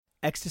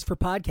X's for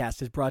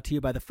Podcast is brought to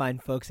you by the fine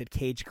folks at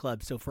Cage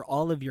Club. So for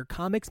all of your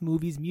comics,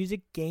 movies,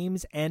 music,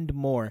 games, and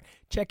more,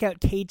 check out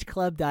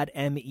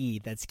cageclub.me.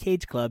 That's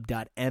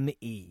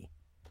cageclub.me.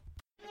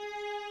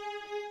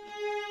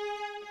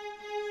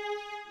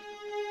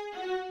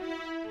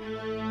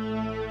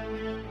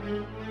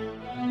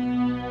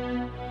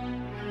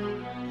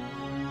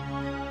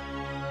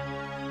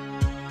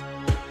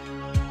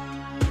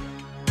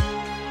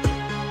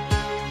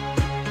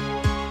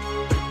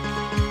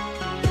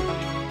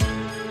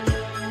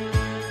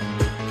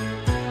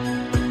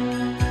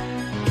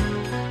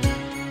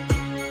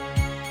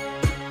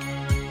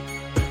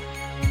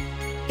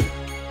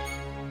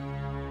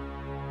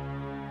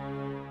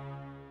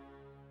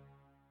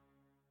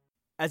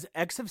 As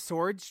X of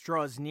Swords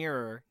draws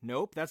nearer...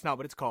 Nope, that's not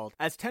what it's called.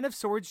 As 10 of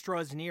Swords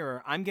draws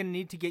nearer, I'm gonna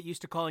need to get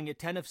used to calling it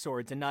 10 of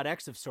Swords and not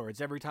X of Swords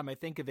every time I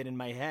think of it in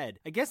my head.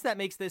 I guess that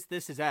makes This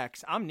Is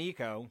X. I'm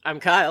Nico. I'm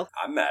Kyle.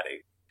 I'm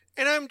Maddie.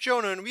 And I'm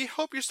Jonah, and we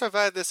hope you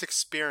survive this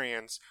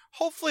experience.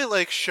 Hopefully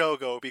like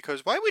Shogo,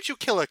 because why would you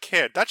kill a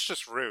kid? That's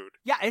just rude.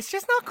 Yeah, it's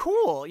just not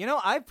cool. You know,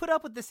 I've put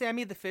up with the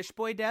Sammy the Fish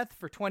Boy death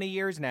for 20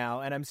 years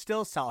now, and I'm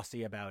still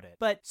saucy about it.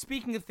 But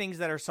speaking of things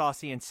that are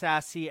saucy and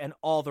sassy and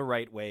all the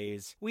right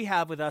ways, we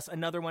have with us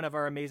another one of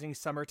our amazing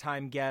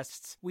summertime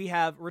guests. We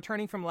have,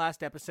 returning from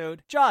last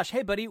episode, Josh.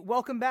 Hey, buddy,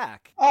 welcome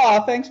back.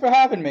 Oh, thanks for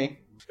having me.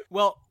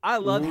 Well, I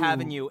love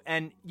having you,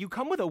 and you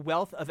come with a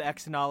wealth of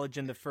X knowledge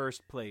in the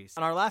first place.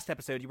 On our last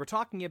episode, you were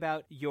talking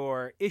about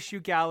your issue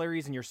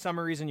galleries and your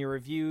summaries and your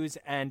reviews,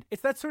 and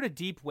it's that sort of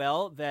deep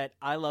well that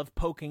I love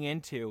poking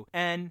into.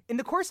 And in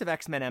the course of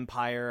X-Men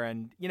Empire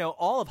and, you know,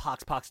 all of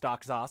Hoxpox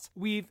Doc Zos,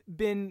 we've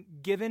been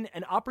given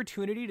an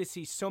opportunity to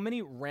see so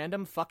many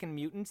random fucking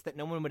mutants that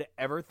no one would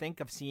ever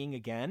think of seeing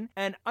again.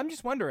 And I'm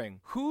just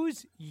wondering,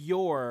 who's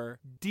your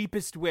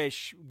deepest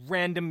wish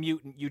random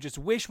mutant you just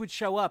wish would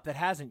show up that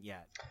hasn't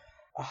yet?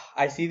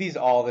 I see these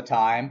all the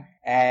time,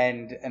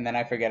 and then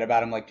I forget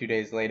about them like 2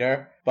 days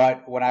later.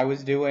 But when I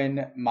was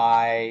doing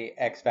my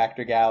X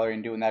Factor gallery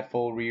and doing that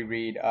full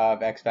reread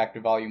of X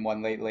Factor Volume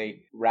 1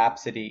 lately,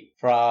 Rhapsody,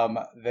 from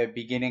the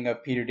beginning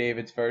of Peter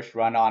David's first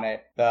run on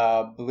it,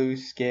 the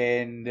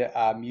blue-skinned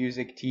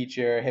music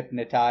teacher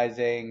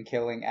hypnotizing,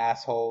 killing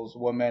assholes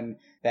woman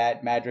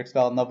that Madrix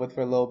fell in love with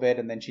for a little bit,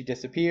 and then she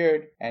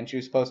disappeared, and she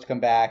was supposed to come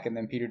back, and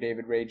then Peter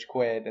David rage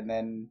quit, and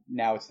then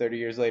now it's 30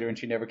 years later and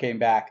she never came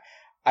back.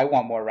 I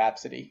want more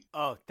Rhapsody.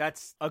 Oh,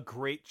 that's a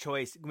great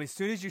choice. As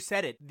soon as you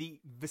said it,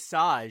 the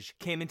visage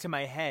came into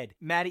my head.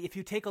 Maddie, if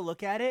you take a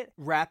look at it,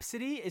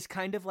 Rhapsody is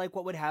kind of like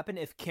what would happen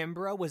if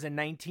Kimbra was a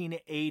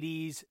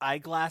 1980s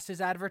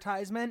eyeglasses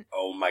advertisement.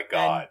 Oh my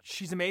god. And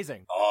she's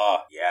amazing.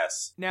 Oh,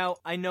 yes. Now,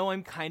 I know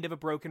I'm kind of a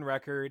broken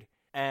record,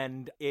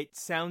 and it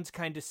sounds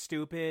kind of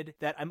stupid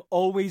that I'm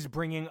always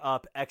bringing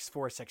up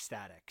X-Force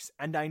Ecstatics,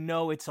 and I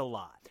know it's a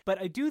lot. But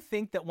I do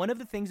think that one of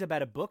the things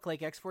about a book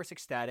like X-Force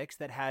Ecstatics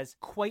that has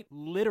quite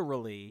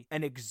literally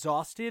an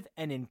exhaustive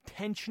and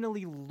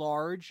intentionally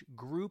large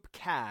group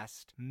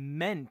cast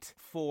meant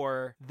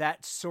for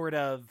that sort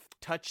of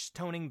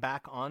touchstoning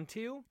back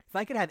onto, if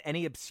I could have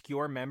any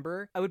obscure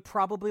member, I would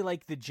probably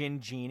like the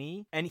Jin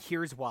Genie, and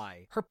here's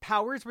why. Her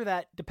powers were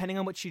that, depending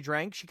on what she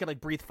drank, she could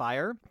like breathe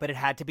fire, but it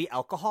had to be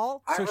alcohol.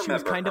 So she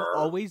was kind of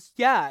always,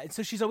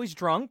 so she's always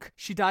drunk.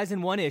 She dies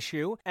in one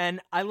issue, and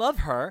I love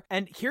her.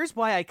 And here's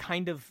why I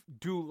kind of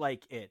do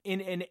like it.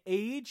 In an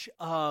age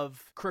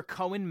of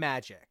Krakoan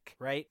magic,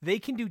 right? They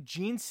can do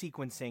gene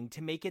sequencing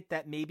to make it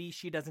that maybe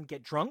she doesn't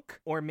get drunk,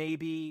 or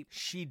maybe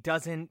she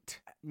doesn't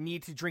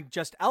need to drink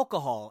just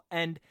alcohol.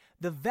 And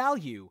the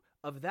value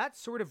of that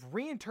sort of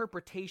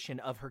reinterpretation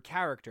of her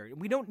character.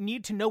 We don't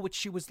need to know what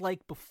she was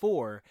like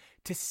before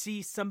to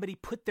see somebody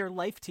put their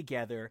life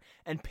together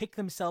and pick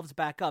themselves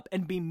back up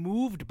and be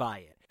moved by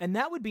it. And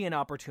that would be an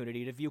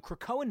opportunity to view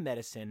Krakoan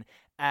medicine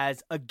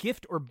as a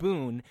gift or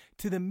boon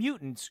to the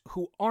mutants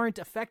who aren't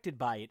affected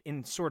by it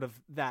in sort of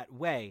that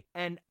way.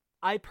 And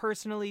I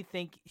personally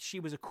think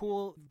she was a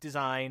cool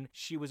design.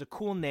 She was a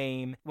cool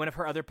name. One of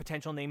her other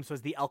potential names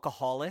was the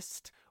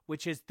Alcoholist,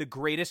 which is the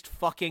greatest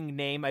fucking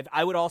name.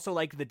 I would also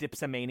like the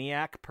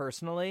Dipsomaniac,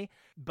 personally.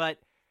 But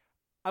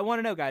I want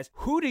to know, guys,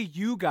 who do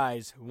you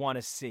guys want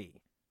to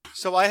see?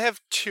 So I have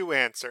two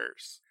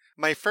answers.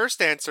 My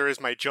first answer is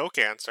my joke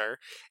answer.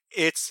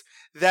 It's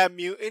that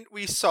mutant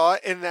we saw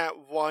in that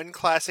one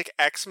classic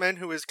X-Men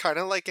who was kind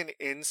of like an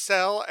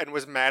incel and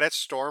was mad at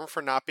Storm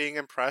for not being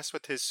impressed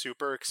with his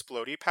super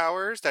explodey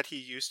powers that he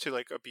used to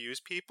like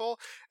abuse people.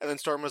 And then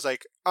Storm was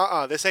like,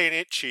 this ain't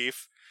it,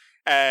 Chief.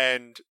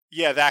 And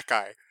yeah, that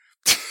guy.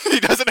 He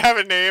doesn't have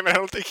a name, and I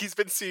don't think he's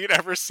been seen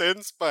ever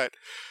since, but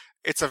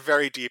it's a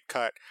very deep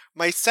cut.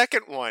 My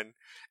second one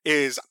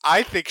is,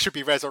 I think should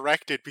be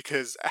resurrected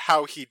because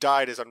how he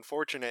died is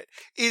unfortunate,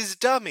 is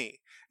Dummy.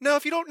 Now,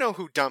 if you don't know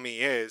who Dummy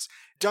is,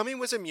 Dummy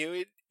was a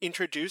mutant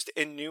introduced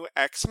in New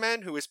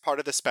X-Men who is part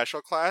of the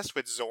special class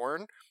with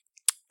Zorn,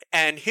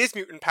 and his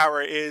mutant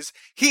power is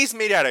he's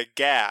made out of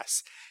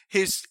gas.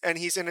 He's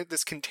in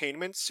this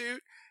containment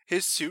suit.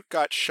 his suit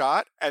got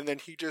shot and then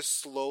he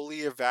just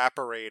slowly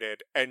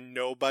evaporated and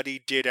nobody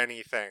did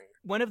anything.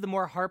 One of the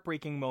more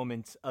heartbreaking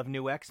moments of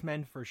New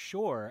X-Men for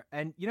sure.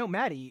 And,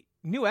 Maddie,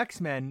 New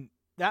X-Men,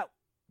 that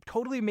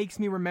totally makes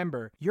me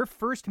remember your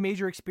first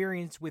major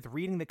experience with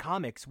reading the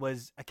comics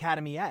was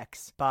Academy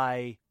X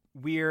by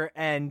Weir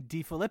and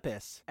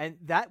DeFilippis. And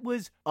that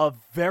was a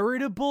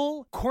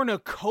veritable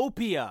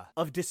cornucopia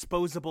of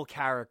disposable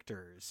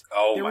characters.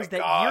 Oh, there my was that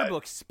God.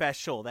 yearbook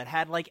special that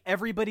had like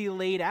everybody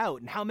laid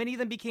out and how many of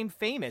them became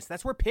famous.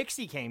 That's where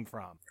Pixie came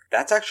from.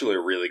 That's actually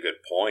a really good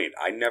point.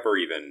 I never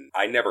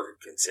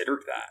considered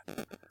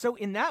that. So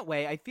in that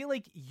way, I feel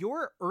like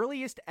your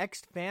earliest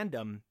X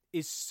fandom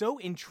is so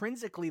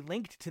intrinsically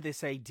linked to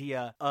this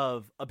idea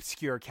of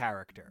obscure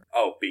character.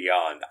 Oh,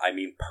 beyond. I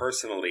mean,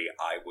 personally,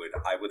 I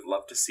would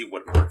love to see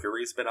what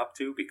Mercury's been up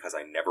to, because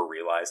I never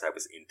realized I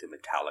was into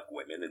metallic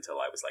women until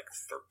I was like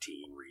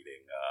 13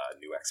 reading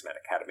New X-Men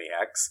Academy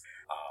X.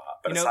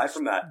 But aside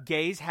from that,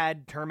 gays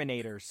had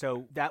Terminator,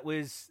 so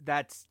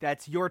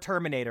that's your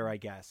Terminator, I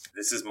guess.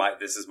 This is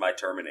my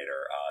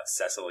Terminator.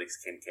 Cecily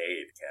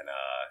Kincaid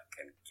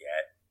can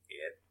get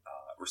it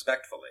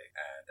respectfully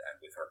and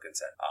with her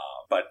consent.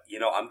 But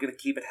I'm gonna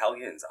keep it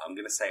Hellions. I'm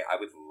gonna say I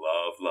would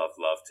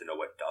love to know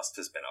what Dust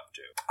has been up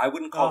to. I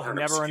wouldn't call her an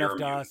obscure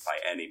mutant by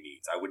any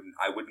means. I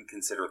wouldn't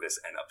consider this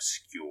an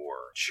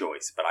obscure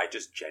choice, but I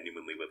just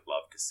genuinely would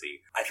love to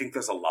see. I think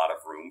there's a lot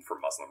of room for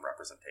Muslim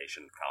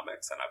representation in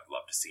comics, and I would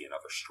love to see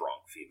another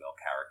strong female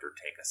character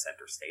take a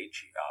center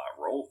stage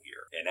role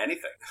here in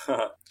anything.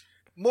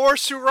 More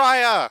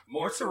Soraya!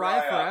 More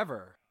Soraya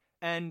forever.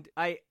 And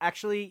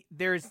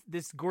there's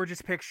this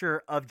gorgeous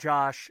picture of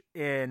Josh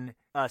in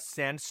a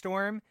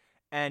sandstorm,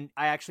 and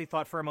I actually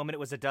thought for a moment it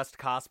was a Dust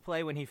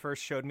cosplay when he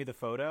first showed me the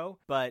photo,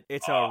 but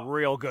it's a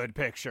real good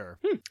picture.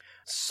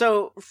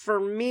 So for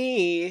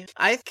me,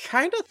 I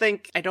kind of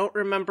think, I don't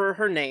remember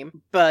her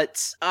name,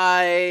 but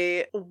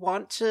I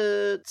want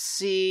to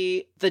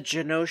see the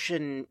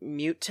Genoshan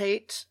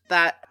mutate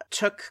that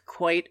took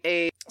quite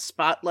a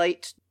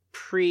spotlight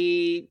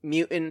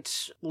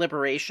pre-mutant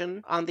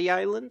liberation on the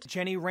island.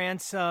 Jenny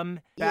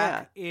Ransom,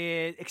 back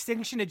in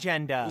Extinction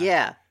Agenda.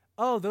 Yeah.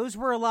 Oh, those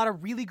were a lot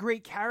of really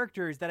great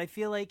characters that I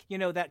feel like,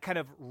 that kind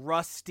of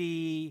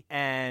Rusty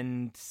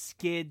and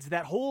Skids,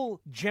 that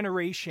whole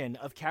generation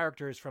of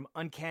characters from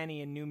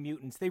Uncanny and New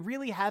Mutants, they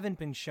really haven't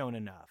been shown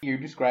enough. You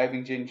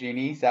describing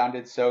Gingini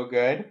sounded so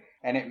good,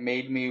 and it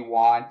made me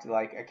want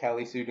like a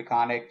Kelly Sue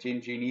DeConnick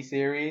Gingini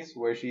series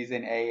where she's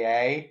in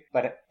AA,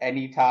 but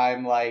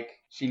anytime like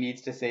she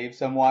needs to save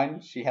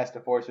someone, she has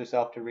to force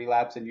herself to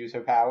relapse and use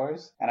her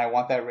powers. And I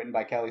want that written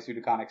by Kelly Sue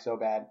DeConnick so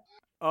bad.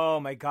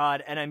 Oh my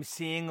God. And I'm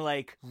seeing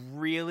like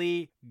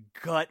really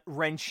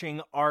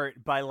gut-wrenching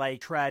art by like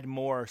Trad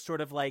Moore,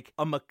 sort of like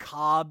a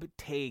macabre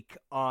take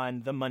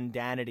on the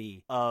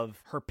mundanity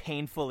of her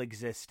painful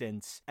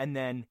existence, and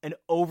then an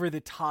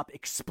over-the-top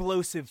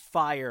explosive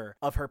fire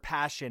of her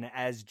passion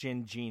as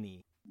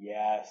Gingini.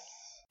 Yes.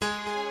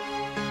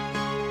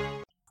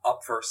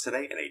 Up first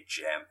today in a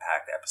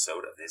jam-packed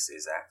episode of This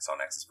Is X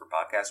on X's for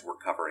Podcast, we're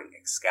covering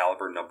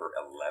Excalibur number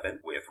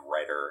 11 with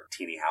writer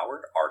Tini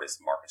Howard, artist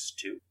Marcus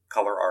Tu,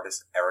 color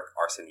artist Eric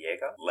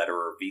Arciniega,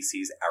 letterer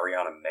VC's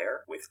Ariana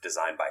Mayer, with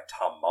design by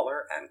Tom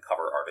Muller, and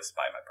cover artist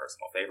by my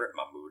personal favorite,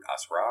 Mahmoud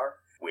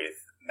Asrar,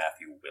 with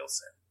Matthew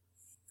Wilson.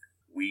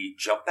 We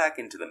jump back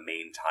into the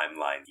main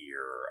timeline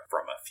here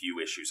from a few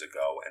issues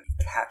ago and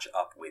catch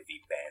up with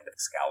the Band of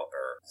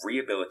Excalibur,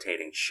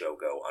 rehabilitating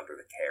Shogo under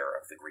the care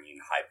of the Green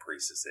High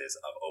Priestesses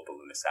of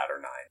Opaluna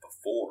Saturnine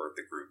before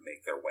the group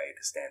make their way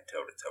to stand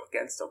toe-to-toe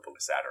against Opaluna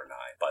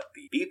Saturnine. But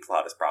the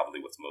B-plot is probably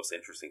what's most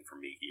interesting for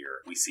me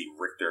here. We see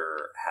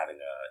Richter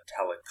having a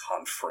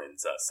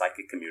teleconference, a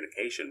psychic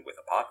communication with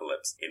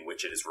Apocalypse, in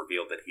which it is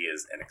revealed that he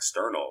is an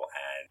external,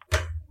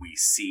 and we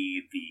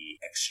see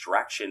the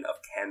extraction of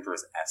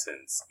Kandra's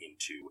essence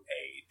into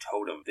a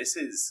totem. This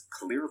is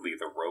clearly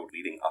the road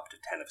leading up to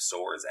Ten of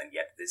Swords, and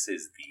yet this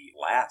is the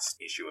last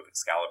issue of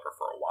Excalibur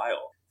for a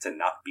while to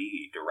not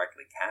be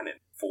directly canon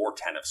for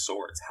Ten of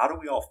Swords. How do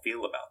we all feel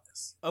about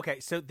this? Okay,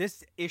 so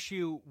this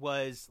issue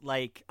was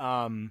like,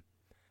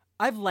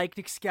 I've liked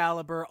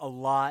Excalibur a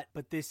lot,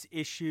 but this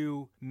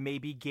issue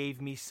maybe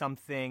gave me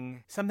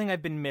something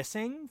I've been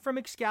missing from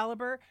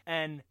Excalibur,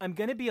 and I'm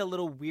going to be a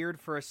little weird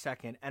for a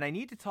second, and I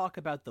need to talk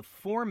about the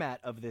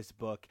format of this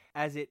book,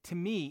 as it, to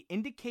me,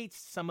 indicates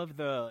some of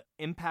the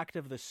impact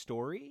of the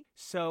story.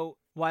 So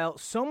while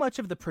so much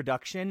of the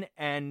production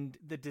and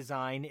the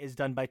design is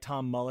done by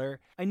Tom Muller,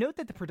 I note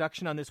that the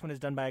production on this one is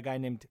done by a guy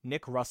named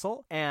Nick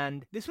Russell,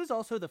 and this was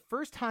also the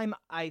first time,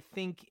 I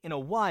think, in a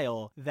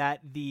while, that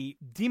the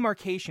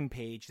demarcation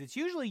page that's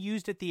usually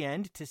used at the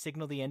end to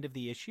signal the end of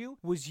the issue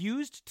was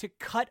used to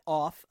cut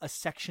off a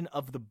section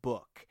of the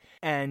book.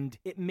 And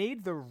it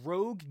made the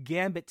Rogue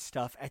Gambit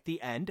stuff at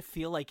the end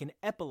feel like an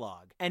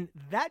epilogue. And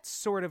that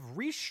sort of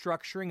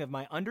restructuring of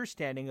my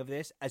understanding of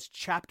this as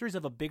chapters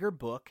of a bigger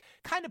book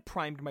kind of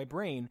primed my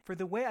brain for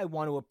the way I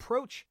want to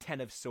approach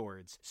Ten of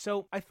Swords.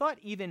 So I thought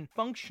even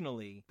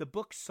functionally, the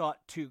book sought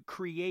to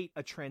create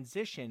a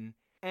transition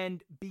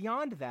And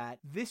beyond that,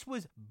 this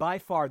was by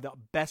far the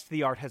best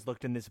the art has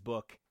looked in this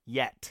book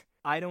yet.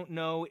 I don't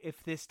know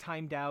if this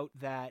timed out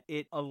that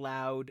it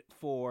allowed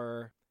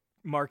for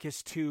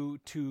Marcus to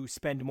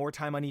spend more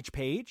time on each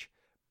page,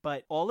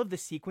 but all of the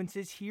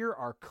sequences here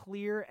are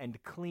clear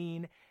and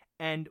clean.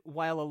 And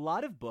while a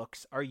lot of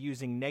books are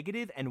using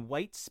negative and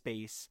white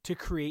space to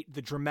create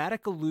the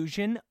dramatic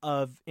illusion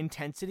of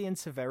intensity and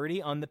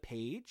severity on the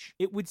page,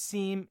 it would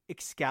seem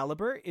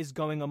Excalibur is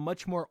going a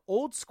much more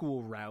old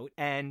school route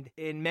and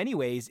in many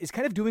ways is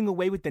kind of doing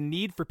away with the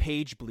need for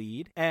page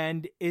bleed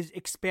and is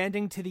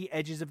expanding to the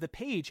edges of the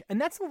page. And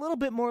that's a little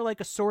bit more like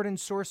a sword and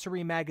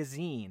sorcery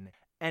magazine.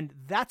 And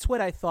that's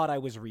what I thought I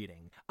was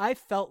reading. I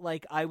felt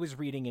like I was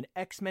reading an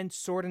X-Men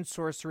Sword and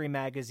Sorcery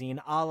magazine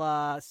a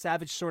la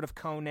Savage Sword of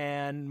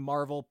Conan,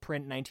 Marvel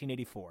print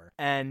 1984.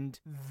 And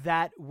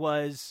that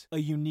was a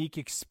unique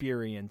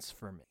experience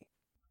for me.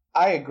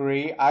 I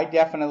agree. I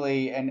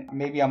definitely, and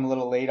maybe I'm a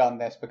little late on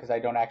this because I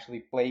don't actually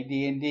play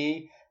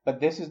D&D, but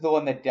this is the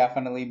one that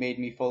definitely made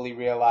me fully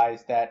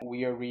realize that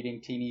we are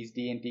reading Teeny's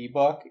D&D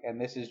book, and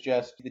this is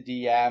just the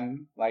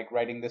DM, like,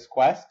 writing this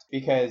quest,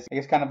 because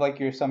it's kind of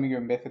like some of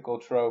your mythical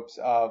tropes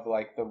of,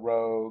 like, the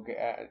rogue,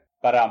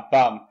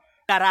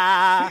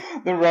 Ta-da!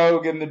 the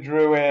rogue and the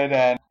druid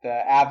and the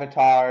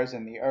avatars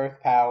and the earth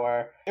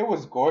power. It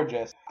was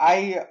gorgeous.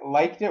 I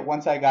liked it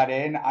once I got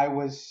in. I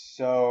was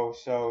so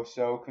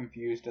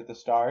confused at the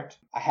start.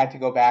 I had to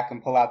go back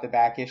and pull out the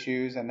back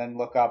issues and then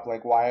look up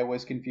like why I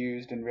was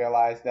confused and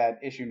realize that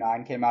issue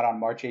 9 came out on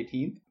March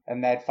 18th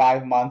and that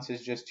 5 months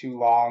is just too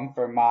long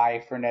for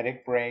my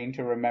frenetic brain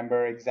to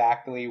remember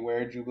exactly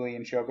where Jubilee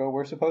and Shogo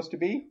were supposed to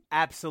be.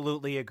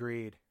 Absolutely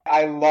agreed.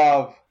 I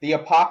love the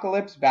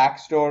Apocalypse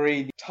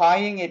backstory,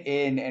 tying it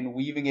in and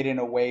weaving it in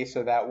a way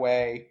so that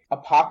way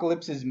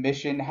Apocalypse's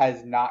mission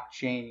has not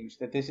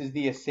changed. That this is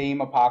the same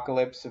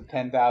Apocalypse of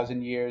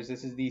 10,000 years.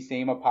 This is the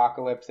same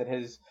Apocalypse that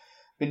has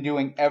been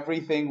doing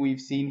everything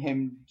we've seen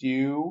him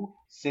do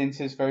since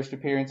his first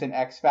appearance in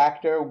X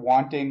Factor,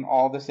 wanting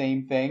all the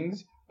same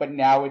things, but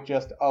now it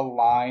just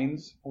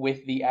aligns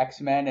with the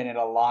X-Men and it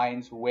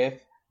aligns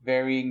with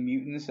varying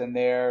mutants and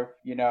their,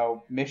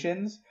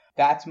 missions.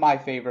 That's my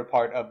favorite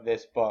part of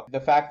this book. The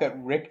fact that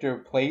Richter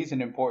plays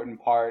an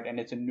important part and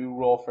it's a new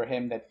role for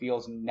him that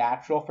feels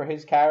natural for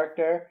his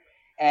character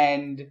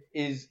and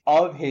is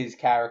of his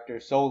character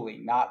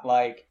solely, not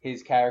like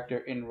his character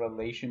in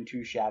relation to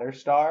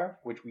Shatterstar,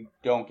 which we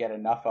don't get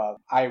enough of.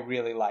 I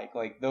really like.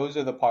 Like, those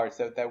are the parts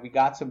that we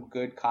got some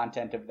good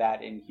content of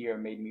that in here,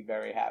 made me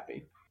very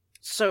happy.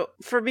 So,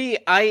 for me,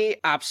 I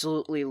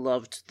absolutely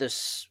loved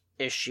this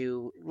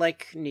issue.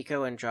 Like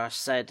Nico and Josh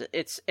said,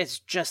 it's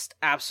just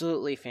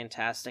absolutely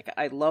fantastic.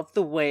 I love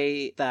the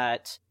way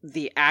that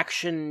the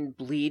action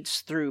bleeds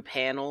through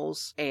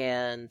panels,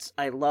 and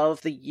I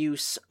love the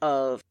use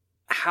of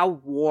how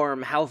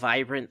warm, how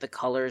vibrant the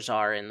colors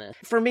are in this.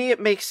 For me, it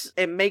makes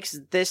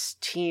this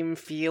team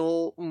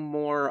feel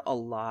more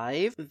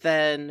alive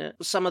than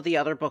some of the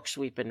other books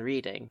we've been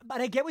reading.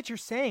 But I get what you're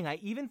saying. I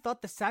even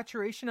thought the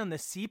saturation on the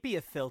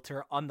sepia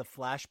filter on the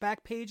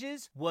flashback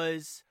pages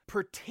was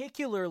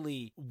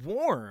particularly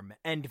warm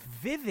and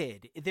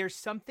vivid. There's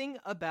something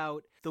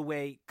about the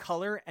way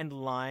color and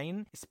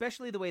line,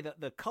 especially the way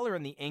that the color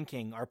and the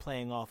inking are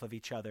playing off of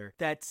each other,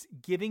 that's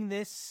giving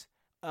this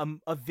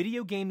a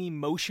video game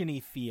emotion-y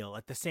feel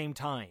at the same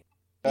time.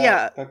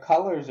 The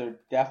colors are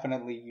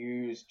definitely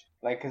used,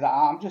 because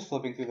I'm just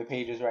flipping through the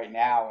pages right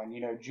now,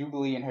 and,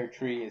 Jubilee and her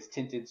tree is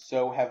tinted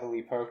so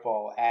heavily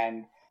purple,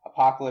 and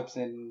Apocalypse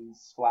and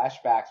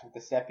flashbacks with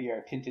the sepia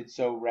are tinted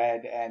so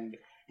red, and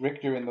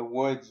Richter in the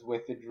woods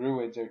with the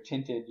druids are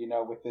tinted,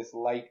 with this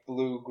light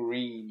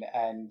blue-green,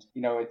 and,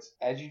 it's,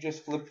 as you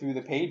just flip through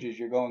the pages,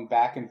 you're going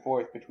back and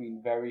forth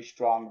between very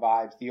strong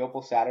vibes. The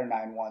Opal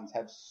Saturnine ones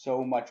have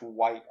so much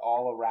white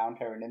all around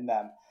her and in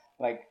them.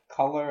 Like,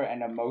 color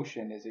and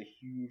emotion is a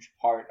huge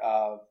part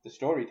of the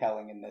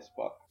storytelling in this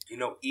book.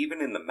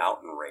 Even in the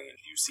mountain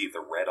range, you see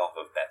the red off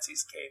of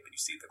Betsy's cape, and you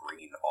see the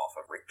green off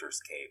of Richter's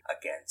cape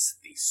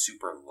against the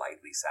super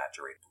lightly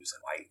saturated blues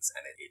and whites,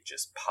 and it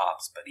just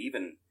pops. But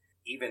even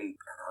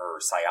her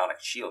psionic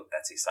shield,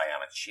 Betsy's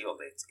psionic shield,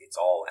 it's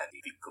all, and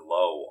the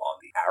glow on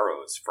the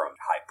arrows from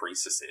High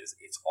Priestesses,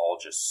 it's all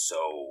just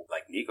so,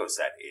 like Nico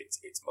said, it's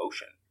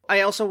motion.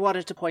 I also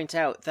wanted to point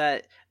out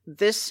that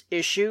this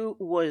issue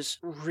was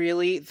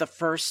really the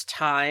first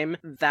time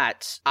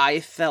that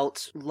I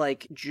felt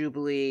like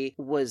Jubilee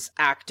was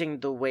acting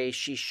the way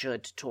she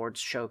should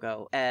towards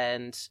Shogo,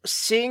 and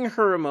seeing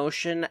her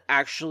emotion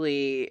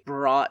actually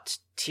brought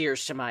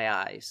tears to my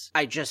eyes.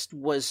 I just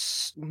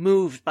was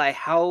moved by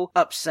how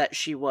upset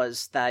she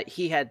was that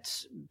he had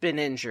been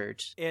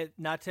injured.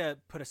 Not to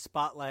put a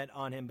spotlight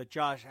on him, but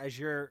Josh, as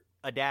you're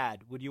a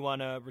dad, would you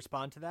want to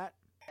respond to that?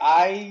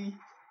 I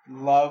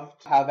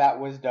loved how that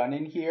was done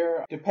in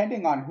here.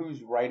 Depending on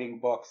who's writing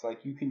books,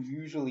 you can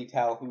usually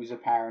tell who's a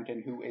parent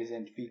and who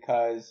isn't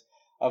because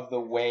of the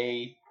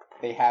way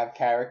they have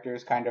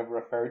characters kind of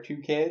refer to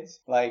kids.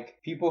 Like,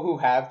 people who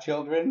have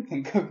children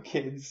think of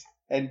kids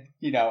and,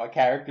 a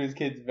character's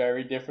kids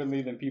very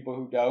differently than people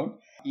who don't.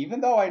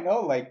 Even though I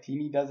know, like,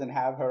 Teenie doesn't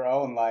have her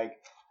own, like,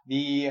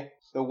 the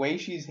way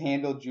she's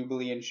handled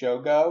Jubilee and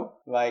Shogo,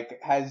 like,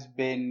 has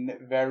been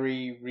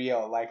very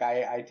real. Like,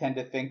 I tend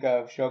to think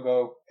of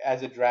Shogo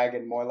as a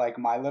dragon more like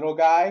my little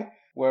guy,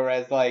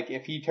 whereas, like,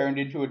 if he turned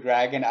into a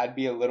dragon, I'd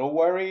be a little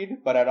worried,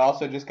 but I'd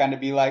also just kind of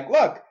be like,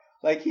 look,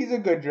 like, he's a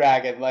good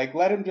dragon. Like,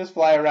 let him just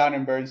fly around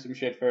and burn some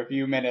shit for a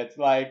few minutes.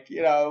 Like,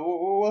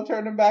 we'll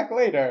turn him back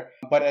later.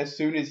 But as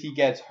soon as he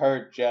gets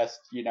hurt, just,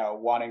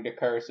 wanting to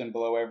curse and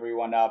blow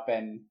everyone up,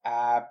 and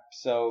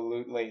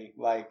absolutely,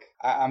 like,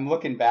 I'm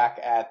looking back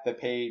at the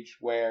page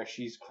where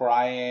she's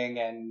crying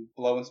and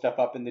blowing stuff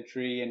up in the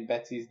tree, and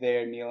Betsy's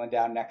there kneeling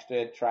down next to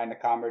it, trying to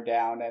calm her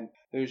down, and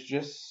there's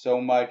just so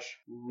much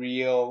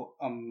real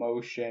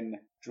emotion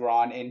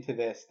drawn into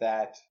this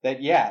that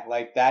yeah,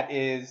 like, that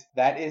is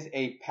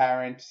a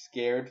parent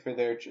scared for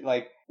their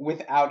like,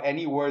 without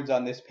any words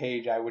on this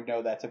page, I would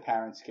know that's a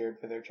parent scared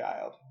for their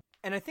child.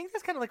 And I think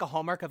that's kind of like a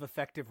hallmark of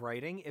effective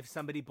writing. If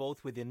somebody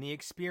both within the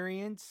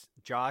experience,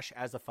 Josh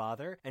as a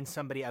father, and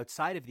somebody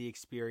outside of the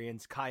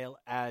experience, Kyle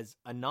as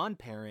a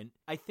non-parent,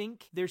 I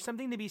think there's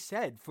something to be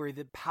said for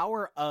the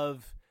power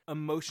of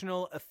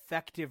emotional,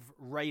 effective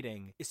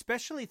writing,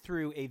 especially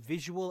through a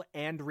visual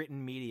and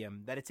written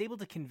medium, that it's able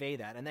to convey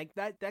that. And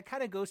that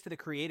kind of goes to the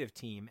creative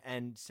team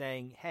and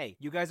saying, hey,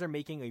 you guys are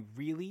making a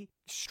really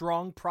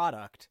strong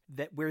product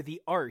where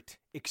the art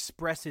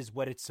expresses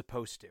what it's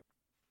supposed to.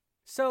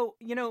 So,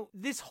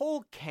 this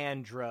whole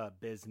Kandra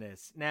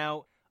business.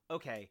 Now,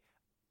 okay,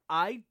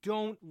 I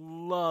don't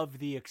love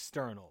the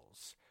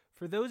externals.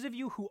 For those of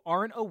you who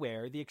aren't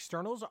aware, the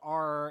externals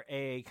are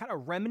a kind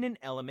of remnant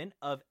element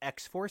of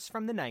X-Force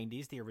from the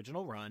 90s, the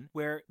original run,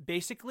 where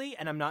basically,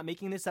 and I'm not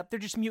making this up, they're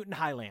just mutant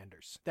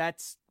Highlanders.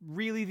 That's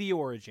really the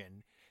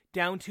origin.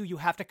 Down to you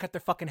have to cut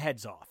their fucking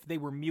heads off. They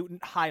were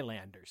mutant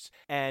Highlanders.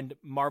 And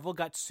Marvel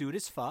got sued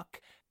as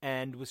fuck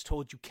and was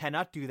told you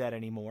cannot do that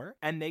anymore.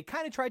 And they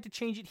kind of tried to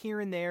change it here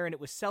and there, and it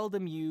was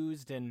seldom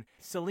used, and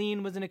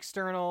Selene was an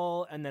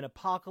external, and then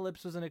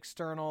Apocalypse was an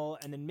external,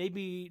 and then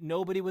maybe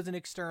nobody was an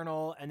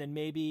external, and then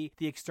maybe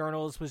the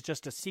externals was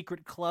just a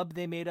secret club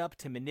they made up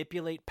to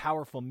manipulate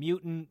powerful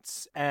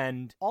mutants,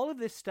 and all of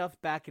this stuff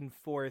back and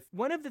forth.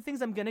 One of the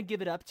things I'm going to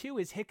give it up to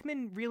is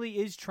Hickman really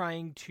is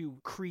trying to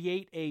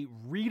create a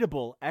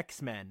readable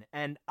X-Men,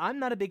 and I'm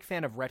not a big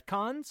fan of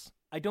retcons.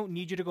 I don't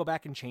need you to go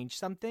back and change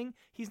something.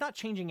 He's not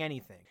changing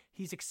anything.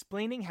 He's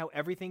explaining how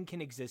everything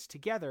can exist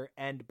together,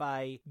 and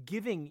by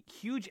giving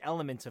huge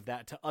elements of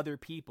that to other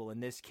people,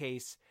 in this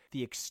case,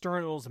 the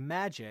externals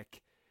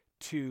magic,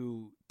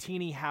 to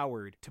Teenie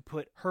Howard to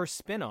put her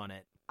spin on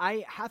it.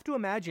 I have to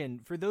imagine,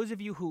 for those of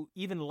you who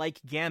even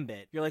like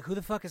Gambit, you're like, who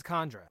the fuck is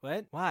Kandra?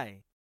 What?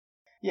 Why?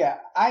 Yeah,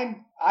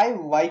 I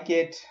like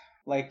it.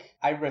 Like,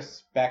 I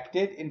respect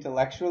it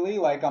intellectually.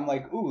 Like, I'm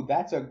like, ooh,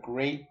 that's a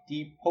great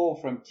deep pull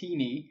from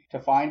Teenie to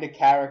find a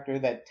character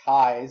that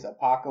ties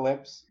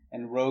Apocalypse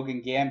and Rogue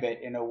and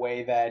Gambit in a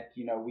way that,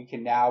 we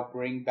can now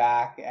bring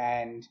back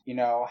and,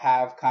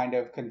 have kind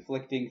of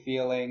conflicting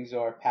feelings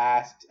or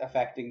past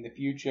affecting the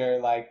future.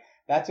 Like,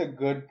 that's a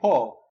good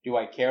pull. Do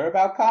I care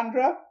about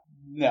Kandra?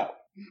 No.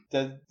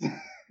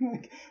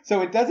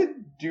 So it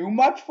doesn't do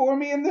much for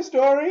me in the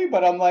story,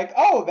 but I'm like,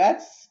 oh,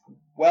 that's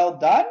well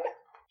done.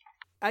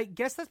 I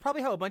guess that's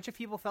probably how a bunch of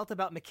people felt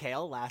about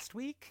Mikhail last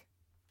week.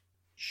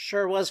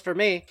 Sure was for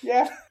me.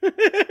 Yeah.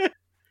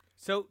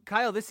 So,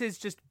 Kyle, this is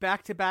just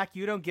back-to-back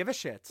you don't give a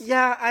shit.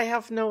 Yeah, I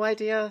have no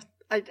idea.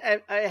 I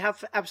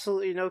have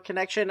absolutely no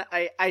connection.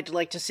 I'd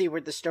like to see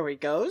where the story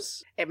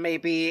goes. It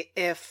maybe,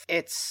 if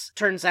it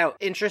turns out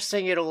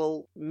interesting,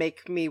 it'll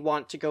make me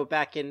want to go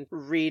back and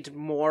read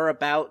more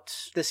about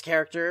this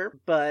character.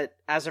 But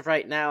as of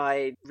right now,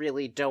 I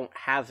really don't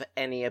have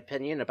any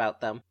opinion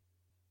about them.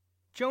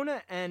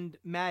 Jonah and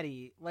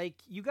Maddie, like,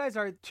 you guys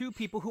are two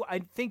people who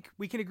I think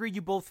we can agree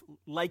you both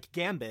like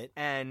Gambit,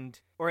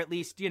 or at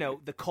least,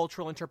 the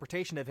cultural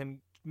interpretation of him.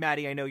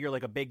 Maddie, I know you're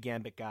like a big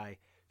Gambit guy.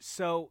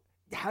 So,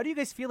 how do you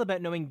guys feel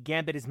about knowing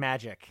Gambit is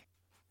magic?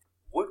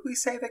 Would we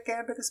say that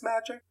Gambit is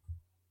magic?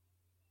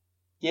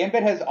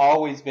 Gambit has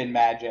always been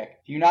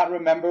magic. Do you not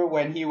remember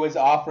when he was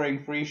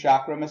offering free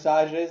chakra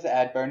massages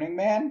at Burning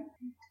Man?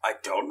 I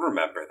don't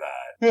remember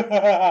that.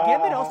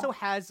 Gambit also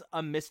has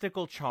a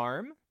mystical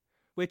charm,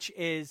 which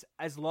is,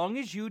 as long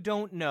as you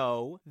don't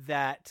know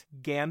that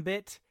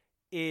Gambit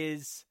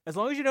has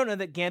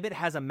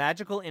a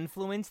magical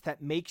influence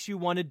that makes you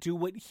want to do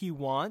what he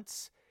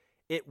wants,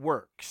 it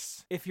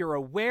works. If you're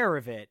aware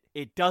of it,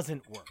 it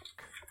doesn't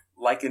work.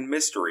 Like in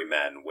Mystery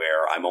Men,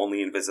 where I'm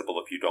only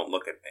invisible if you don't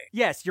look at me.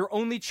 Yes, you're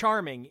only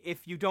charming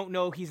if you don't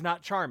know he's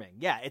not charming.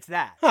 Yeah, it's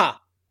that. Huh.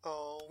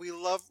 Oh, we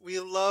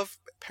love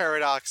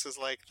paradoxes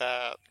like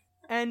that.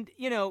 And,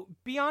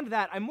 beyond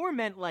that, I more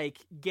meant like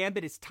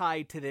Gambit is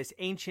tied to this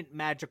ancient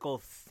magical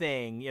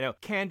thing.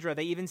 Kandra,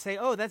 they even say,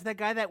 oh, that's that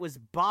guy that was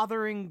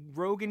bothering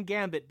Rogue and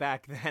Gambit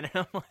back then.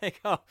 And I'm like,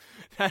 oh,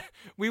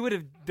 we would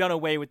have done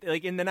away with,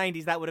 like, in the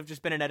 90s, that would have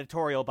just been an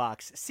editorial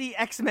box. See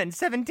X-Men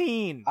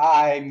 17.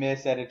 I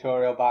miss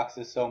editorial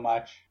boxes so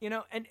much.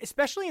 And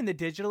especially in the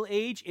digital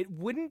age, it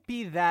wouldn't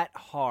be that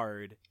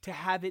hard to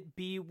have it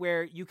be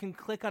where you can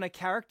click on a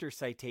character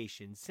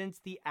citation, since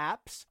the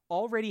apps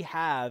already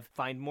have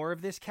find more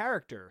of this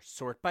character,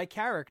 sort by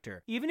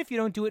character. Even if you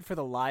don't do it for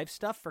the live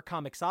stuff for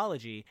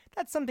Comixology,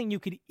 that's something you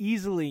could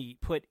easily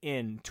put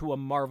into a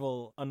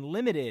Marvel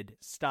Unlimited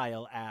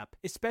style app,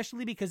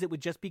 especially because it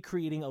would just be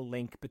creating a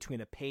link between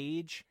a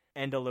page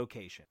and a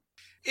location.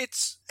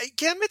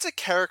 Gambit's a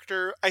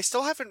character. I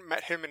still haven't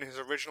met him in his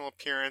original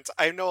appearance.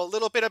 I know a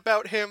little bit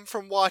about him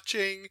from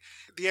watching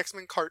the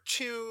X-Men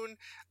cartoon.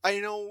 I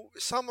know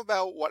some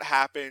about what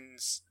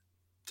happens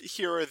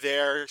here or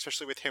there,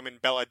 especially with him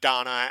and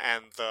Belladonna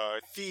and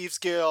the Thieves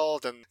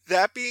Guild. And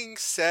that being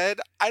said,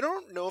 I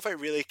don't know if I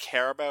really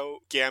care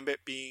about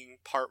Gambit being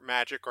part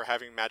magic or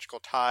having magical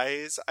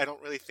ties. I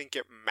don't really think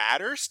it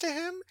matters to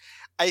him.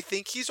 I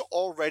think he's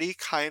already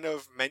kind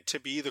of meant to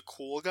be the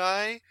cool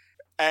guy,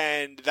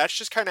 and that's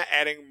just kind of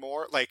adding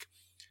more, like,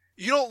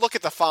 you don't look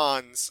at the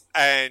Fonz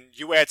and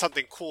you add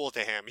something cool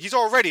to him. He's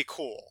already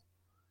cool.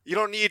 You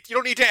don't need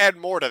to add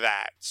more to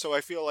that. So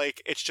I feel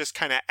like it's just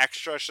kind of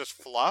extra, it's just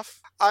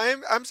fluff.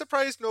 I'm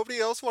surprised nobody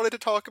else wanted to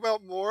talk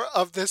about more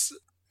of this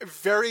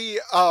very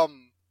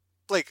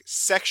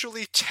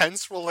sexually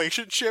tense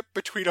relationship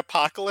between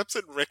Apocalypse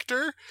and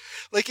Richter.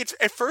 Like,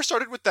 it first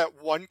started with that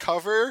one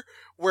cover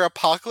where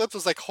Apocalypse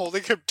was like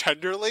holding him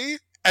tenderly,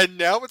 and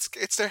now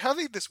it's they're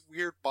having this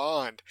weird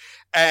bond.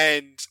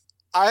 And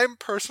I'm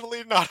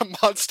personally not a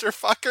monster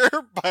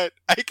fucker, but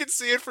I can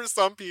see it for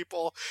some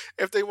people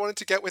if they wanted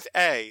to get with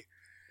A.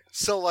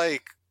 So,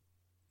 like,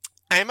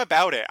 I am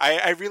about it.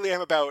 I really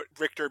am about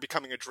Richter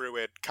becoming a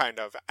druid, kind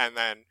of, and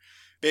then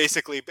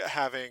basically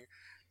having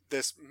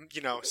this,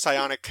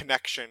 psionic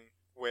connection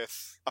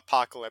with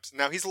Apocalypse.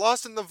 Now, he's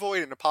lost in the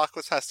void and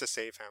Apocalypse has to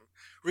save him.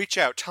 Reach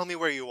out, tell me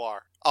where you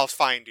are. I'll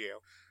find you.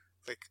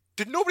 Like,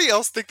 did nobody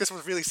else think this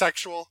was really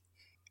sexual?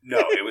 No,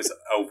 it was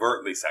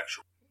overtly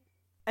sexual.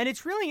 And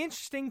it's really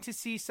interesting to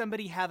see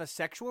somebody have a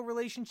sexual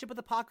relationship with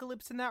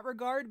Apocalypse in that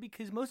regard,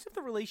 because most of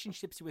the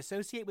relationships you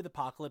associate with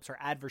Apocalypse are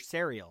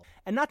adversarial.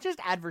 And not just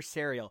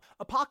adversarial.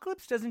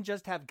 Apocalypse doesn't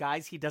just have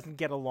guys he doesn't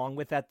get along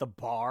with at the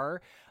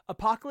bar.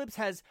 Apocalypse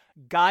has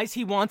guys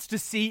he wants to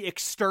see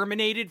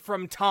exterminated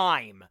from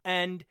time.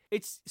 And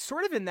it's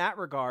sort of in that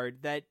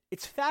regard that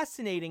it's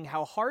fascinating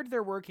how hard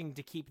they're working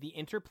to keep the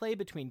interplay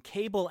between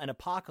Cable and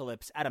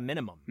Apocalypse at a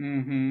minimum.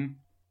 Mm-hmm.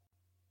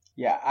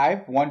 Yeah,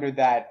 I've wondered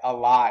that a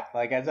lot.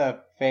 Like, as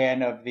a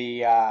fan of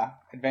the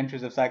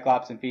Adventures of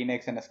Cyclops and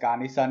Phoenix and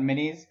Ascani Sun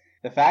minis,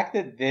 the fact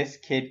that this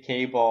kid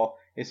Cable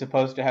is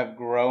supposed to have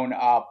grown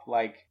up,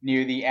 like,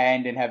 near the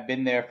end and have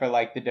been there for,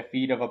 like, the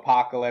defeat of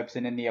Apocalypse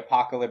and in the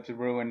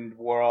Apocalypse-ruined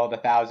world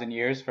 1,000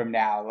 years from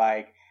now,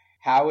 like,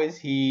 how is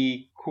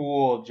he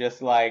cool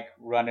just, like,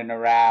 running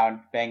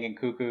around banging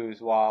cuckoos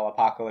while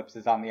Apocalypse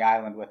is on the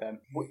island with him?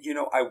 Well,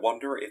 I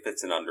wonder if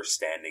it's an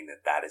understanding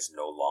that is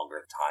no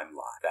longer the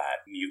timeline,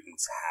 that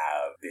mutants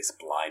have this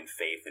blind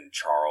faith in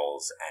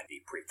Charles and the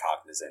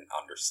precognizant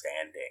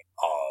understanding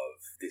of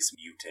this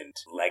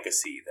mutant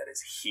legacy that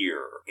is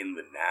here in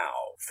the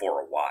now for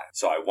a while.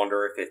 So I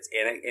wonder if it's,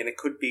 and it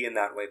could be in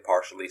that way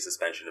partially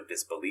suspension of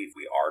disbelief.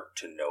 We are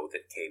to know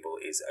that Cable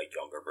is a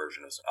younger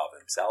version of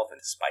himself, and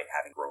despite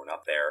having grown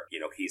up there,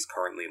 he's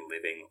currently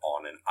living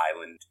on an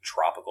island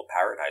tropical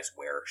paradise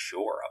where,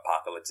 sure,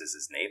 Apocalypse is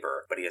his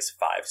neighbor, but he has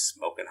 5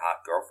 smoking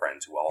hot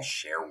girlfriends who all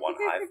share one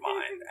hive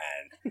mind,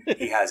 and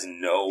he has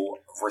no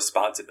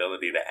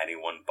responsibility to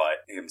anyone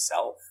but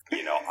himself.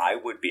 I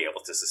would be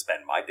able to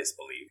suspend my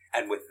disbelief.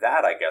 And with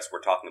that, I guess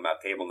we're talking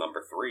about Cable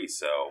number 3,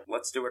 so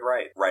let's do it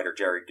right. Writer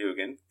Gary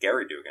Dugan.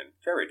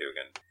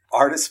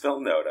 Artist Phil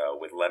Noto,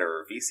 with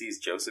letterer VC's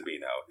Joe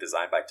Sabino,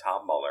 designed by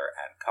Tom Muller,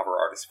 and cover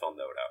artist Phil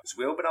Noto. As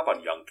we open up on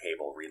young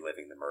Cable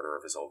reliving the murder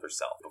of his older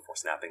self before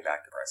snapping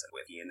back to present,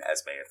 with he and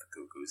Esme of the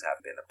Cuckoos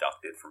having been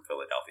abducted from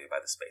Philadelphia by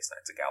the Space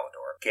Knights of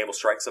Galador. Cable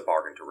strikes a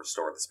bargain to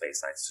restore the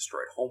Space Knights'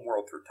 destroyed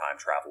homeworld through time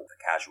travel with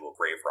a casual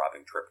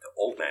grave-robbing trip to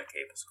Old Man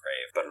Cable's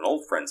grave, but an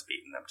old friend's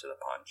beaten them to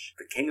the punch.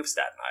 The King of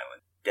Staten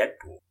Island,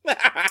 Deadpool.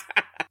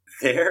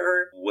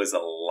 There was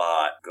a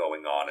lot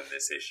going on in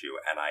this issue,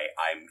 and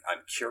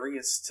I'm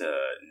curious to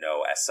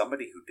know, as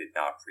somebody who did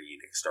not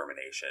read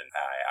Extermination,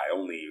 I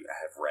only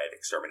have read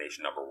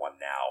Extermination number 1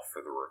 now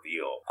for the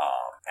reveal,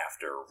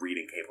 after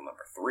reading Cable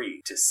number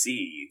 3, to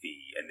see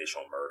the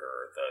initial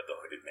murder, the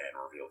hooded man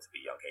revealed to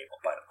be young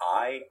Cable. But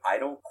I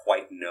don't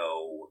quite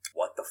know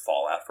what the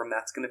fallout from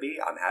that's going to be.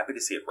 I'm happy to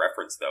see it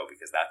referenced, though,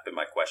 because that's been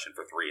my question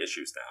for 3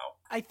 issues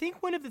now. I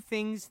think one of the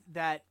things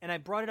that, and I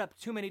brought it up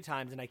too many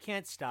times and I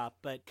can't stop,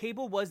 but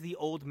Cable was the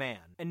old man,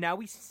 and now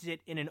we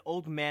sit in an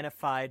old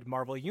manified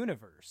Marvel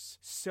universe.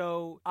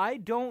 So I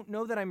don't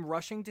know that I'm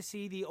rushing to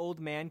see the old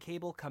man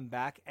Cable come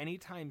back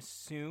anytime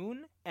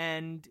soon,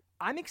 and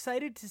I'm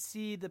excited to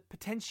see the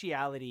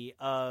potentiality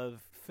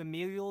of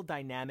familial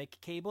dynamic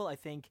Cable. I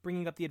think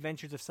bringing up the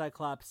adventures of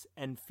Cyclops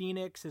and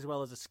Phoenix, as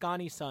well as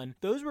Ascani's son,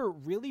 those were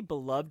really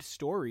beloved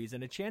stories,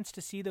 and a chance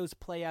to see those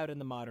play out in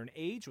the modern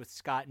age with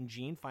Scott and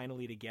Jean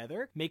finally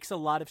together makes a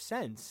lot of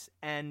sense.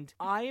 And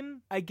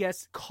I'm, I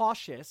guess,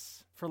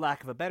 cautious, for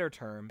lack of a better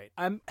term.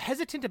 I'm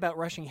hesitant about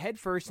rushing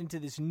headfirst into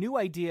this new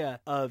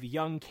idea of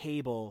young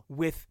Cable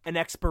with an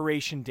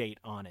expiration date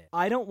on it.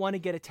 I don't want to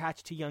get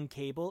attached to young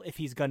Cable if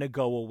he's gonna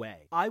go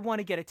away. I want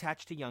to get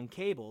attached to young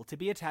Cable to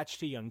be attached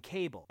to young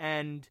Cable.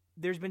 And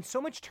there's been so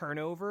much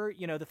turnover.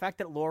 You know, the fact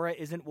that Laura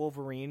isn't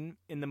Wolverine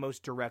in the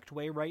most direct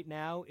way right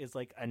now is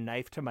like a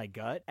knife to my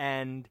gut.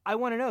 And I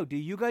want to know, do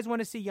you guys want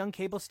to see young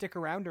Cable stick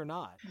around or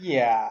not?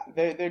 Yeah,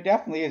 there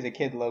definitely is a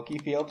Kid Loki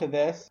feel to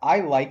this.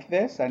 I like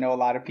this. I know a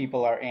lot of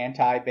people are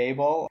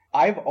anti-Babel.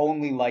 I've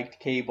only liked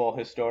Cable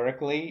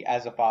historically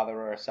as a father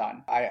or a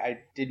son. I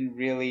didn't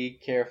really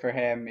care for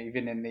him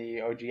even in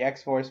the OG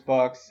X-Force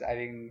books. I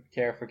didn't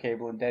care for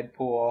Cable in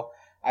Deadpool.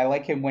 I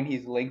like him when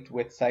he's linked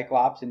with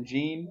Cyclops and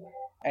Jean.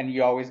 And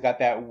you always got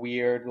that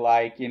weird,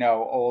 like, you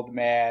know, old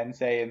man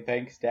saying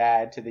thanks,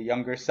 Dad, to the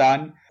younger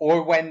son.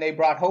 Or when they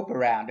brought Hope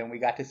around and we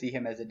got to see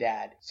him as a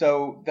dad.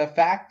 So the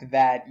fact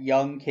that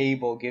young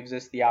Cable gives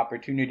us the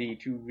opportunity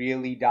to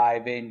really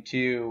dive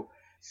into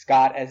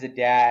Scott as a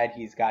dad,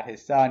 he's got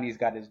his son, he's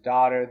got his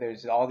daughter,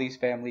 there's all these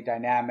family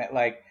dynamic,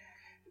 like,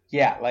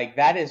 yeah, like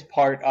that is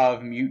part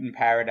of Mutant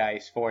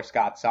Paradise for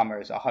Scott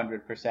Summers,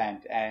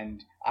 100%.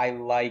 And I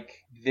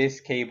like this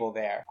Cable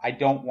there. I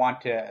don't want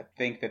to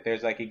think that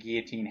there's like a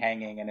guillotine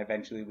hanging and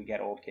eventually we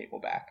get old Cable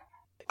back.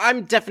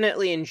 I'm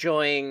definitely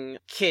enjoying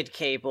Kid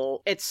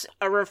Cable. It's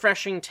a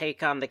refreshing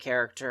take on the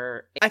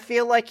character. I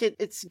feel like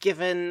it's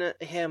given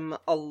him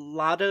a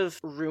lot of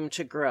room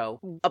to grow.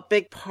 A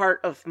big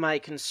part of my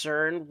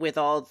concern with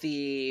all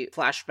the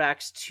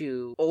flashbacks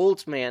to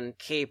Old Man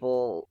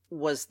Cable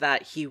was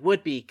that he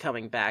would be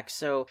coming back.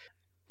 So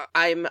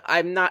I'm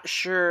not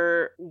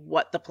sure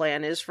what the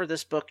plan is for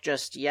this book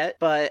just yet,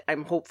 but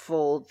I'm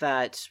hopeful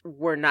that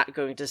we're not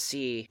going to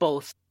see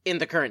both in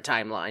the current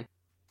timeline.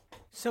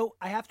 So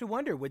I have to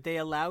wonder, would they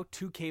allow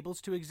two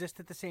Cables to exist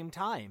at the same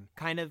time?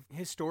 Kind of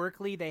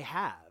historically they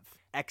have.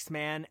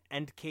 X-Man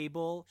and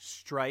Cable,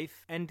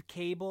 Strife and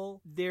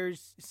Cable.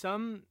 There's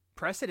some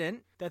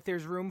precedent that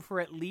there's room for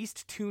at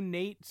least two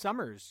Nate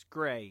Summers,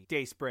 Gray,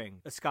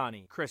 Dayspring,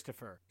 Ascani,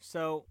 Christopher.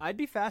 So I'd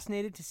be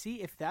fascinated to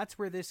see if that's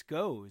where this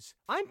goes.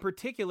 I'm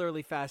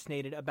particularly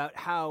fascinated about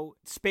how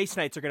Space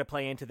Knights are going to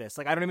play into this.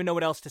 Like, I don't even know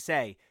what else to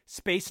say.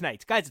 Space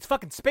Knights. Guys, it's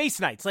fucking Space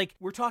Knights. Like,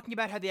 we're talking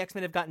about how the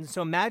X-Men have gotten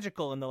so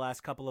magical in the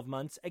last couple of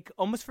months. I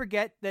almost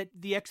forget that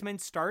the X-Men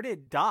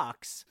started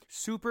Docs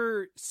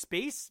super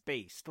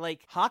space-based.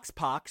 Like,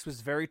 Hoxpox was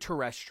very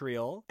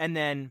terrestrial, and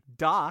then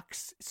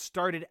Docs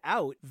started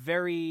out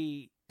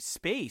very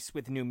space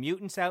with New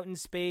Mutants out in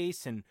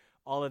space and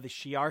all of the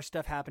Shi'ar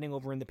stuff happening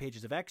over in the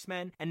pages of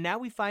X-Men. And now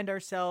we find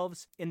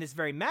ourselves in this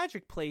very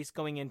magic place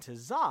going into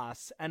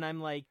Zos. And I'm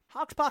like,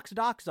 Hoxpox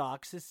Doc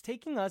Zox is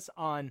taking us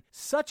on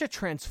such a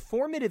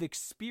transformative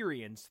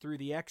experience through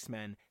the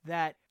X-Men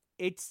that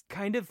it's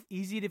kind of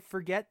easy to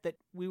forget that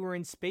we were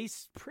in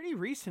space pretty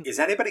recently. Is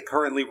anybody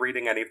currently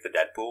reading any of the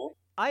Deadpool?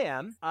 I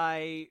am.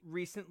 I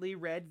recently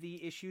read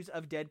the issues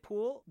of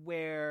Deadpool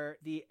where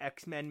the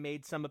X-Men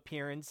made some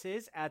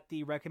appearances at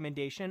the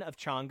recommendation of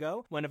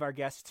Chongo, one of our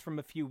guests from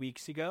a few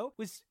weeks ago.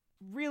 It was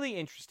really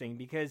interesting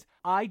because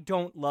I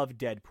don't love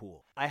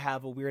Deadpool. I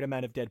have a weird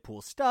amount of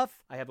Deadpool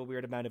stuff. I have a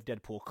weird amount of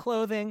Deadpool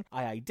clothing.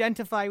 I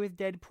identify with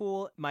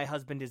Deadpool. My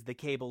husband is the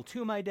Cable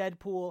to my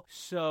Deadpool.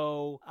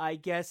 So I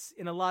guess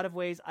in a lot of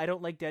ways, I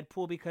don't like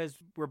Deadpool because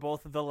we're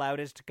both the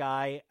loudest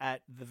guy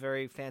at the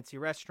very fancy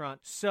restaurant.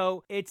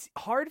 So it's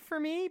hard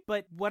for me,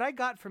 but what I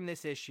got from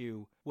this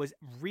issue was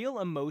real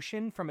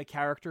emotion from a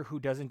character who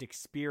doesn't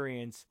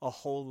experience a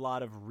whole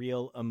lot of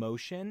real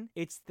emotion.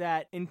 It's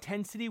that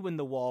intensity when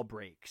the wall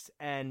breaks.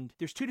 And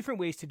there's two different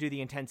ways to do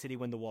the intensity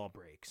when the wall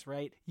breaks,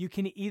 right? You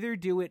can either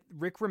do it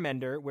Rick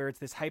Remender, where it's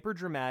this hyper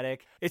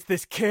dramatic, it's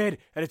this kid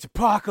and it's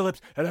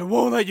apocalypse and I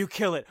won't let you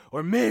kill it,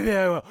 or maybe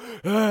I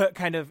will,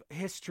 kind of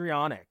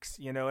histrionics,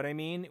 you know what I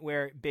mean?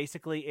 Where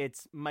basically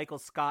it's Michael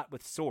Scott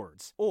with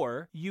swords.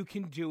 Or you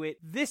can do it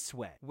this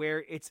way,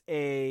 where it's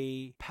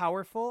a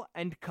powerful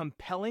and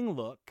compelling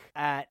look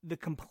at the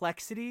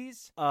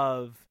complexities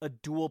of a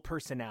dual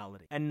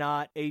personality and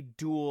not a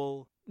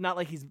dual, not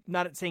like he's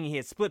not saying he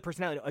has split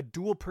personality, a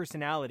dual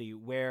personality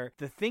where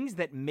the things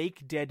that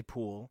make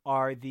Deadpool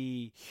are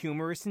the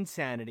humorous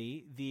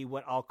insanity, the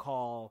what I'll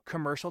call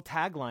commercial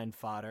tagline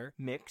fodder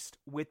mixed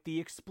with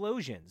the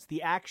explosions,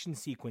 the action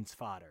sequence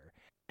fodder.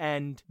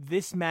 And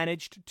this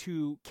managed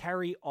to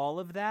carry all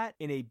of that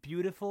in a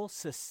beautiful,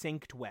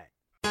 succinct way.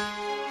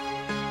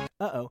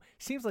 Uh-oh,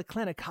 seems like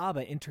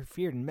Klanakaba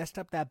interfered and messed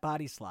up that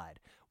body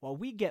slide. While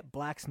we get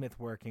Blacksmith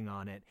working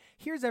on it,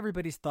 here's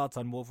everybody's thoughts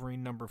on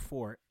Wolverine number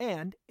 4.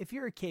 And if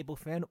you're a Cable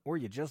fan or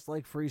you just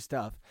like free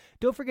stuff,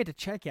 don't forget to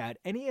check out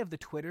any of the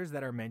Twitters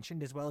that are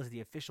mentioned, as well as the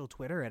official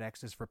Twitter at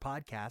X's for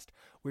Podcast,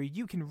 where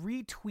you can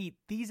retweet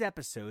these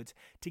episodes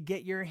to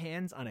get your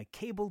hands on a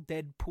Cable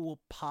Deadpool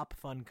Pop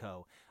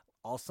Funko.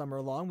 All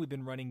summer long, we've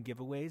been running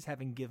giveaways,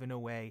 having given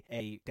away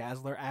a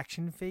Dazzler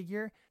action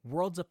figure,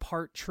 Worlds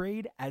Apart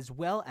trade, as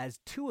well as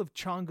 2 of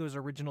Chongo's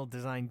original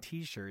design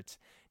t-shirts.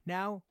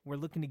 Now, we're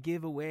looking to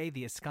give away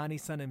the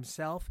Ascani-san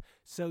himself,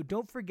 so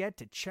don't forget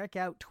to check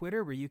out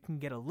Twitter where you can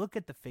get a look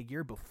at the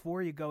figure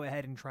before you go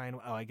ahead and try and...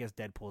 Oh, I guess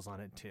Deadpool's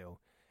on it too.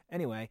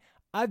 Anyway,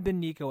 I've been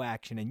Nico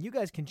Action, and you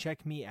guys can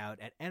check me out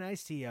at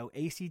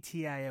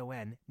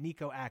NICOACTION,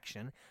 Nico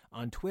Action,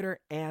 on Twitter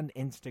and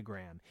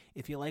Instagram.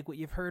 If you like what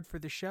you've heard for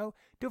the show,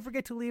 don't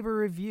forget to leave a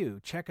review.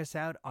 Check us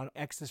out on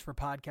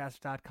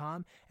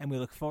xsforpodcast.com, and we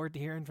look forward to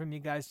hearing from you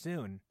guys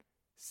soon.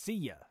 See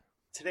ya!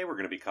 Today we're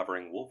going to be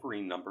covering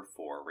Wolverine number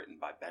 4, written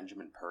by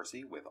Benjamin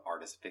Percy, with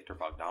artist Victor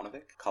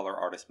Bogdanovic, color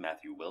artist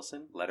Matthew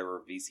Wilson, letterer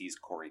VC's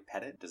Corey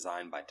Pettit,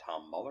 designed by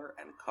Tom Muller,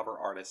 and cover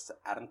artists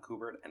Adam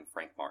Kubert and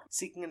Frank Martin.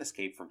 Seeking an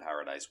escape from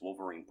paradise,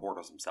 Wolverine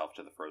portals himself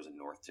to the frozen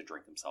north to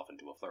drink himself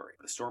into a flurry.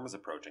 But a storm is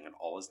approaching, and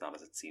all is not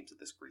as it seems at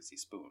this greasy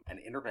spoon. An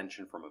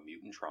intervention from a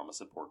mutant trauma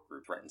support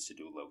group threatens to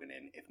do Logan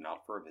in, if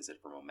not for a visit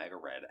from Omega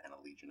Red and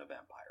a legion of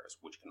vampires,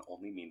 which can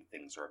only mean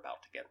things are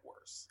about to get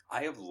worse.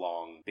 I have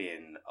long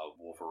been a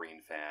Wolverine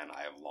fan.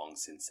 I have long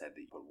since said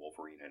that you put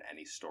Wolverine in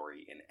any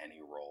story, in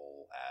any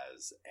role,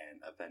 as an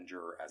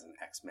Avenger, as an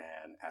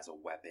X-Man, as a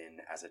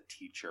weapon, as a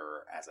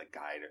teacher, as a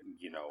guide.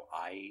 You know,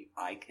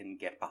 I can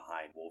get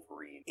behind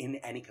Wolverine in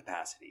any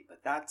capacity.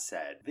 But that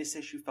said, this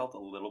issue felt a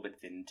little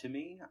bit thin to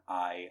me.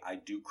 I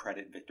do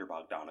credit Victor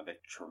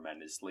Bogdanovic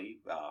tremendously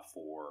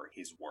for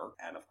his work.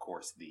 And of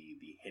course, the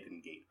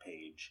Hidden Gate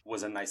page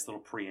was a nice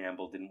little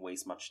preamble, didn't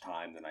waste much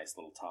time, the nice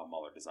little Tom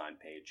Muller design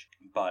page.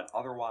 But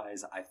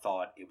otherwise, I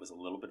thought it was a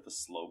little bit of a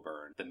slow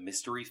burn. The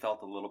mystery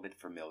felt a little bit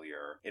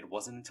familiar. It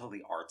wasn't until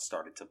the art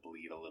started to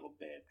bleed a little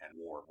bit and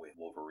war with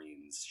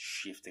Wolverine's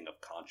shifting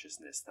of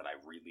consciousness that I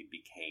really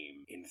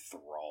became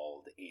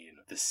enthralled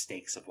in the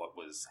stakes of what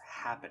was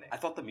happening. I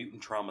thought the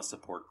Mutant Trauma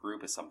Support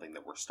Group is something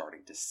that we're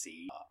starting to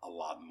see a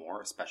lot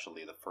more,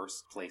 especially the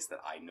first place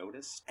that I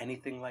noticed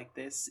anything like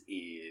this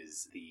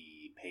is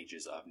the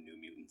pages of New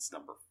Mutants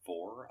number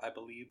 4, I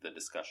believe, the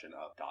discussion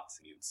of Dot's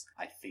mutants.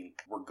 I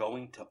think we're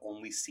going to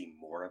only see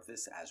more of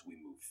this as we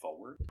move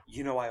forward.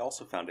 You know, I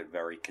also found it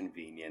very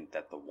convenient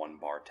that the one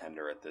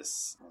bartender at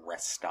this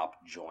rest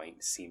stop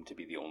joint seemed to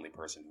be the only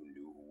person who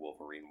knew who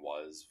Wolverine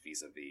was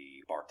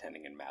vis-a-vis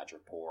bartending in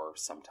Madripoor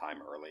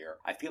sometime earlier.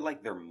 I feel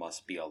like there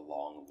must be a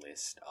long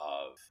list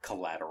of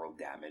collateral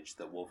damage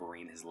that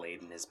Wolverine has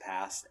laid in his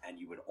past, and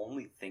you would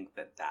only think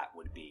that that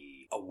would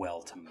be a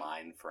well to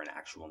mine for an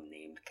actual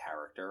named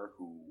character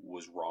who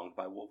was wronged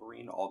by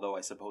Wolverine, although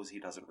I suppose he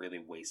doesn't really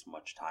waste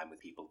much time with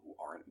people who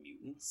aren't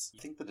mutants.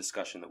 I think the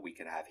discussion that we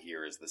could have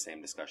here is the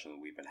same discussion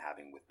that we've been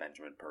having with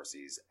Benjamin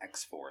Percy's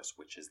X-Force,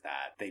 which is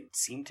that they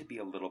seem to be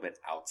a little bit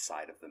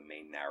outside of the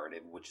main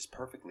narrative, which is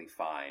perfectly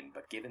fine,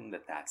 but given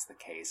that that's the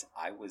case,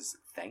 I was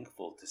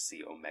thankful to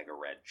see Omega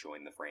Red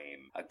join the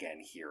frame again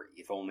here,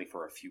 if only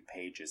for a few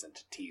pages and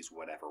to tease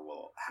whatever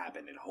will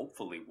happen in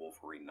hopefully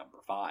Wolverine number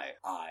 5.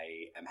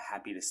 I am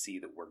happy to see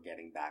that we're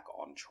getting back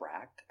on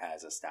track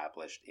as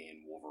established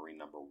in Wolverine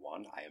number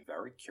 1. I am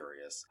very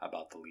curious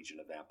about the Legion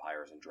of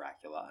Vampires and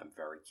Dracula. I'm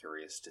very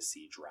curious to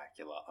see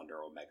Dracula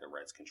under Omega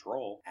Red's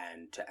control,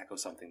 and to echo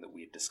something that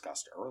we had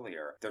discussed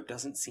earlier, there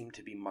doesn't seem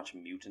to be much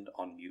mutant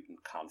on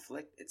mutant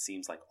conflict. It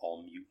seems like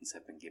all mutants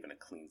have been given a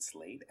clean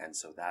slate, and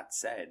so that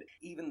said,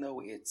 even though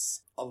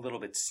it's a little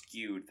bit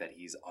skewed that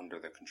he's under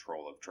the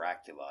control of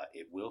Dracula,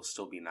 it will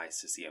still be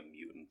nice to see a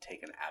mutant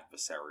take an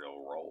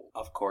adversarial role.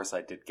 Of course,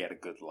 I did get a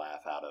good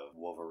laugh out of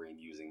Wolverine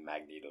using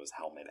Magneto's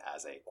helmet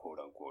as a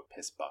quote-unquote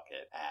piss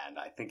bucket, and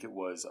I think it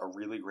was a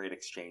really great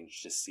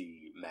exchange to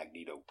see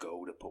Magneto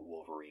go to put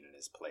Wolverine in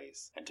his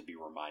place, and to be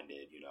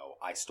reminded, you know,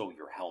 I stole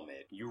your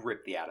helmet, you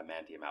ripped the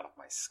adamantium out of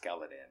my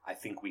skeleton. I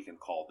think we can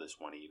call this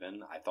one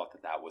even. I thought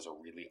that that was a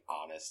really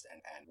honest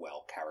and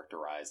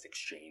well-characterized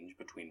exchange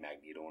between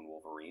Magneto and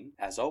Wolverine.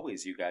 As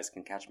always, you guys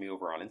can catch me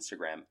over on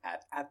Instagram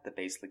at the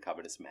Basely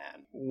Covetous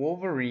Man.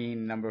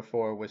 Wolverine number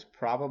 4 was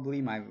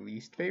probably my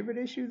least favorite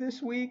issue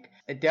this week.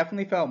 It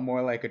definitely felt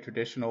more like a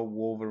traditional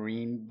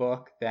Wolverine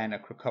book than a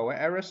Krakoa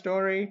era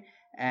story.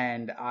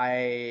 And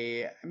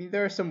I mean,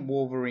 there are some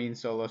Wolverine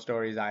solo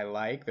stories I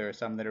like. There are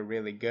some that are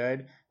really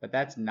good, but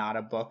that's not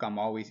a book I'm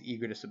always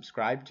eager to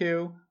subscribe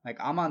to. Like,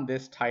 I'm on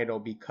this title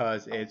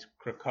because it's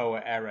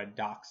Krakoa era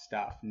Doc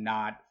stuff,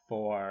 not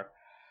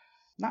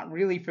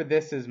really for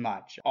this as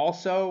much.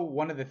 Also,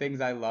 one of the things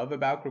I love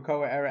about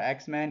Krakoa era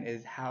X-Men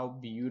is how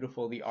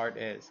beautiful the art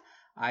is.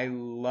 I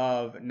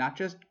love not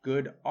just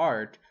good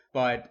art,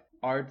 but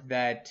art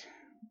that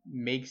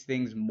makes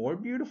things more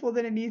beautiful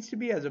than it needs to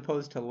be as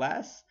opposed to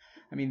less.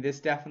 I mean, this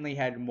definitely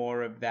had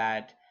more of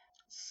that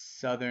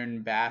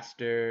Southern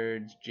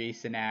Bastards,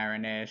 Jason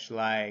Aaron-ish,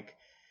 like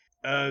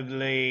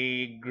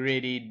ugly,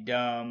 gritty,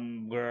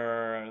 dumb,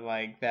 grr,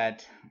 like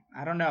that.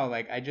 I don't know,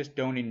 like I just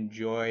don't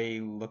enjoy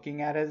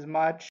looking at as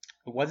much.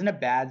 It wasn't a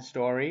bad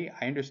story.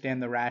 I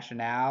understand the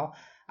rationale.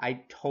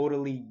 I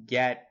totally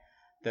get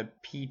the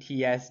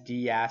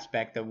PTSD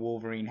aspect that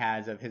Wolverine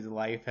has of his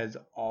life has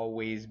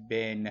always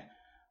been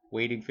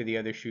waiting for the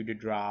other shoe to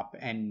drop,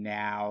 and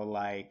now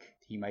like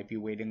he might be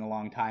waiting a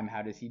long time.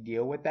 How does he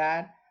deal with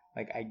that?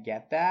 Like, I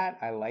get that.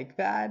 I like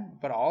that.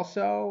 But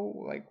also,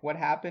 like, what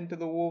happened to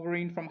the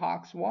Wolverine from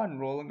Hawks 1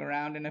 rolling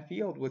around in a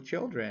field with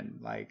children?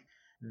 Like,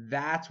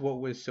 that's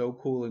what was so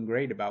cool and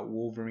great about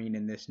Wolverine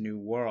in this new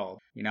world.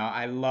 You know,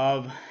 I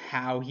love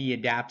how he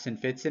adapts and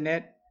fits in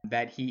it,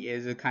 that he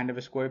is a kind of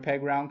a square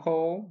peg round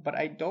hole, but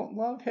I don't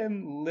love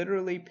him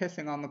literally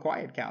pissing on the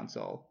Quiet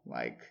Council.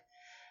 Like,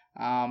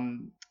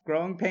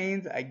 Growing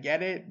Pains, I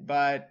get it,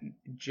 but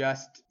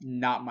just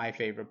not my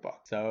favorite book.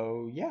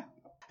 So, yeah.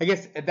 I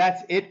guess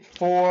that's it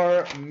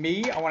for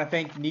me. I want to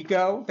thank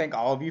Nico, thank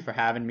all of you for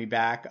having me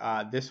back.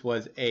 This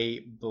was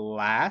a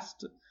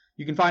blast.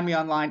 You can find me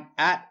online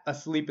at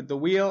Asleep at the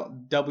Wheel,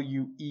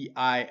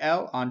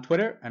 WEIL on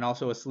Twitter, and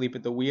also Asleep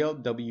at the Wheel,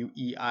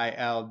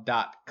 WEIL.com,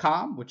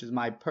 which is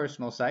my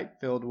personal site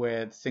filled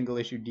with single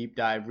issue deep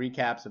dive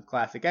recaps of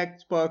classic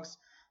X books,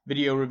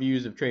 video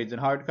reviews of trades and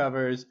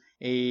hardcovers,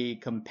 a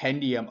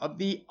compendium of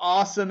the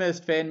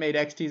awesomest fan-made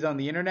XTs on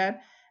the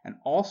internet, and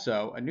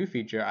also a new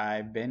feature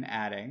I've been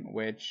adding,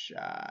 which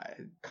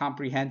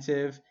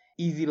comprehensive,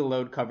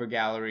 easy-to-load cover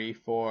gallery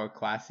for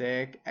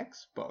classic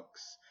X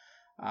books.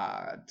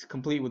 It's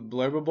complete with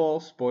blurbable,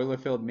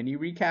 spoiler-filled mini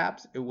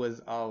recaps. It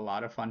was a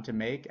lot of fun to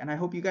make, and I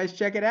hope you guys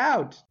check it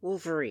out.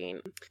 Wolverine.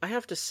 I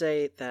have to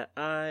say that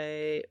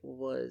I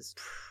was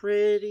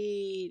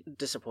pretty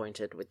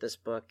disappointed with this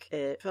book.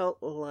 It felt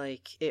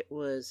like it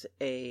was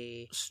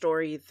a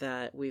story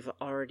that we've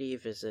already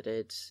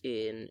visited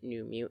in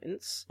New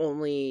Mutants,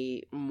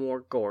 only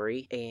more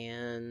gory,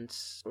 and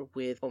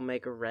with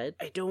Omega Red.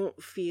 I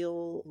don't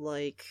feel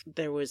like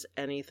there was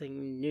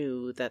anything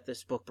new that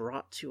this book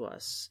brought to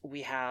us.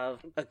 We have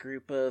a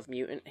group of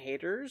mutant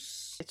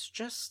haters. It's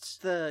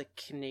just the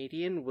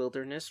Canadian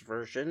wilderness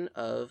version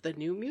of the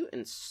New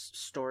Mutants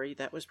story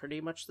that was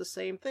pretty much the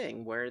same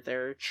thing, where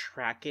they're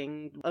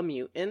tracking a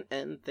mutant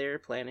and they're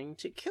planning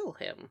to kill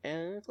him.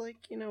 And it's like,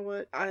 you know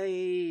what?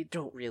 I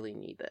don't really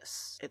need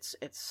this.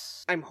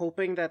 I'm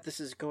hoping that this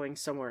is going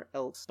somewhere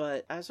else,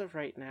 but as of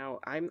right now,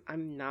 I'm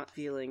not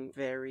feeling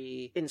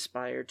very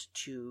inspired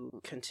to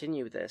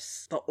continue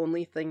this. The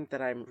only thing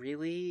that I'm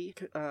really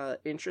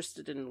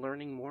interested in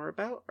learning more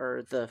about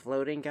are the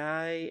floating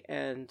guy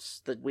and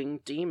the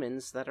winged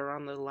demons that are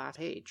on the last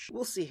page.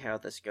 We'll see how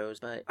this goes,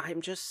 but I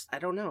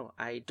don't know.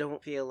 I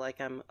don't feel like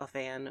I'm a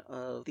fan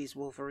of these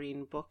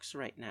Wolverine books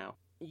right now.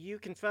 You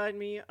can find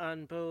me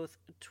on both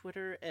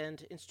Twitter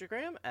and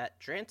Instagram at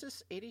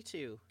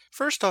Drantis82.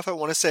 First off, I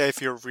want to say I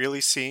feel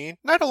really seen.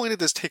 Not only did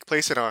this take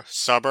place in a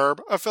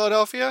suburb of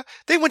Philadelphia,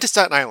 they went to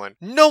Staten Island.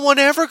 No one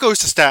ever goes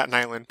to Staten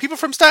Island. People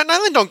from Staten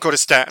Island don't go to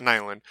Staten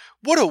Island.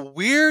 What a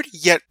weird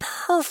yet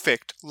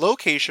perfect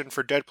location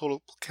for Deadpool to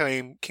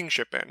claim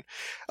kingship in.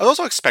 I was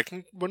also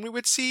expecting when we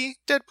would see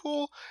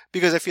Deadpool,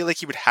 because I feel like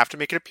he would have to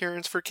make an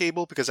appearance for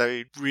Cable, because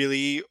I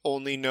really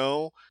only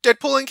know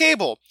Deadpool and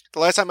Cable. The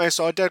last time I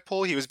saw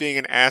Deadpool, he was being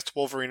an ass to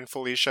Wolverine and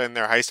Felicia in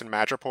their heist in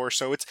Madripoor,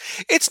 so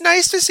it's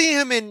nice to see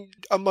him in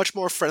a much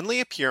more friendly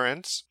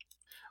appearance.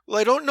 Well,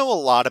 I don't know a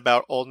lot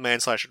about old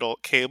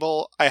man/adult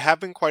Cable. I have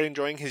been quite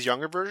enjoying his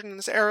younger version in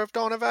this era of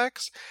Dawn of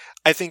X.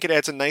 I think it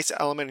adds a nice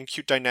element and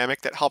cute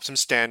dynamic that helps him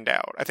stand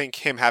out. I think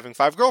him having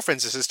 5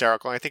 girlfriends is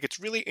hysterical, and I think it's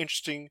really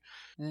interesting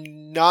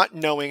not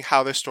knowing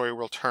how this story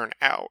will turn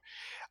out.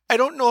 I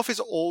don't know if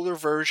his older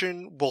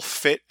version will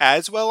fit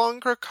as well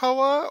on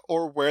Krakoa,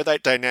 or where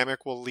that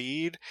dynamic will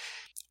lead.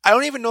 I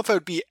don't even know if I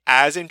would be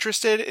as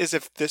interested as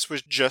if this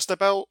was just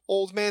about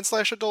old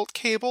man/adult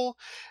Cable.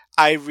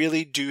 I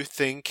really do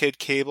think Kid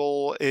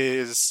Cable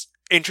is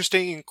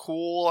interesting and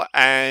cool,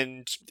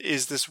 and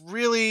is this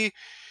really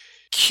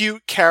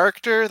cute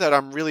character that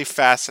I'm really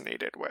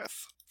fascinated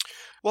with.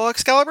 While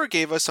Excalibur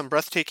gave us some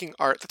breathtaking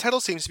art, the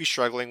title seems to be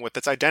struggling with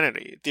its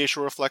identity. The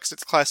issue reflects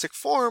its classic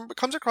form, but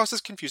comes across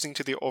as confusing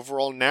to the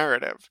overall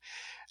narrative.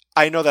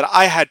 I know that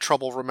I had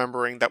trouble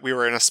remembering that we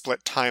were in a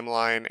split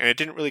timeline, and it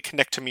didn't really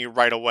connect to me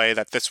right away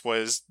that this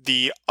was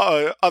the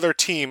other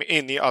team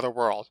in the other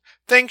world.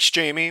 Thanks,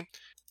 Jamie.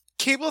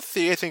 Cable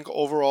Thea, I think,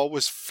 overall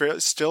was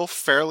still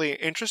fairly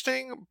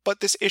interesting, but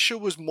this issue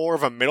was more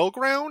of a middle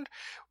ground.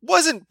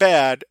 Wasn't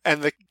bad,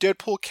 and the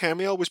Deadpool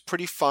cameo was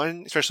pretty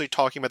fun, especially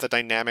talking about the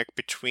dynamic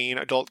between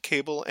adult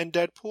Cable and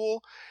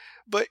Deadpool.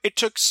 But it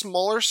took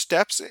smaller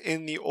steps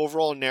in the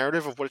overall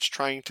narrative of what it's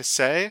trying to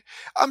say.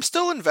 I'm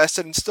still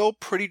invested and still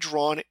pretty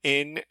drawn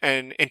in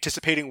and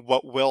anticipating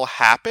what will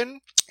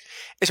happen,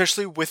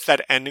 especially with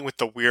that ending with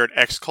the weird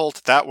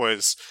X-Cult. That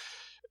was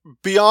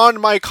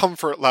beyond my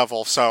comfort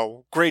level,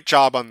 so great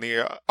job on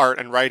the art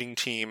and writing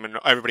team and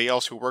everybody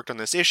else who worked on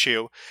this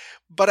issue.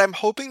 But I'm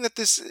hoping that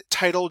this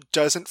title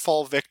doesn't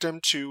fall victim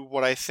to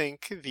what I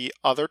think the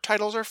other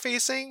titles are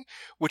facing,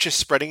 which is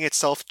spreading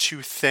itself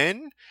too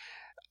thin.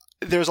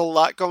 There's a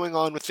lot going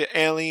on with the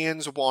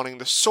aliens wanting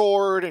the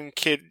sword and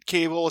Kid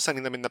Cable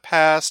sending them in the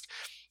past.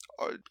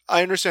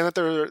 I understand that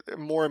they're a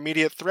more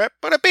immediate threat,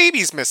 but a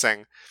baby's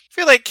missing. I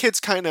feel like kids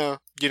kind of,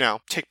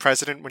 take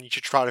precedent when you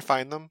should try to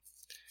find them.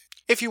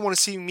 If you want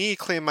to see me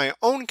claim my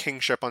own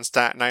kingship on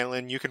Staten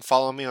Island, you can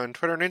follow me on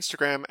Twitter and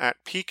Instagram at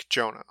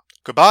PeakJonah.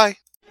 Goodbye!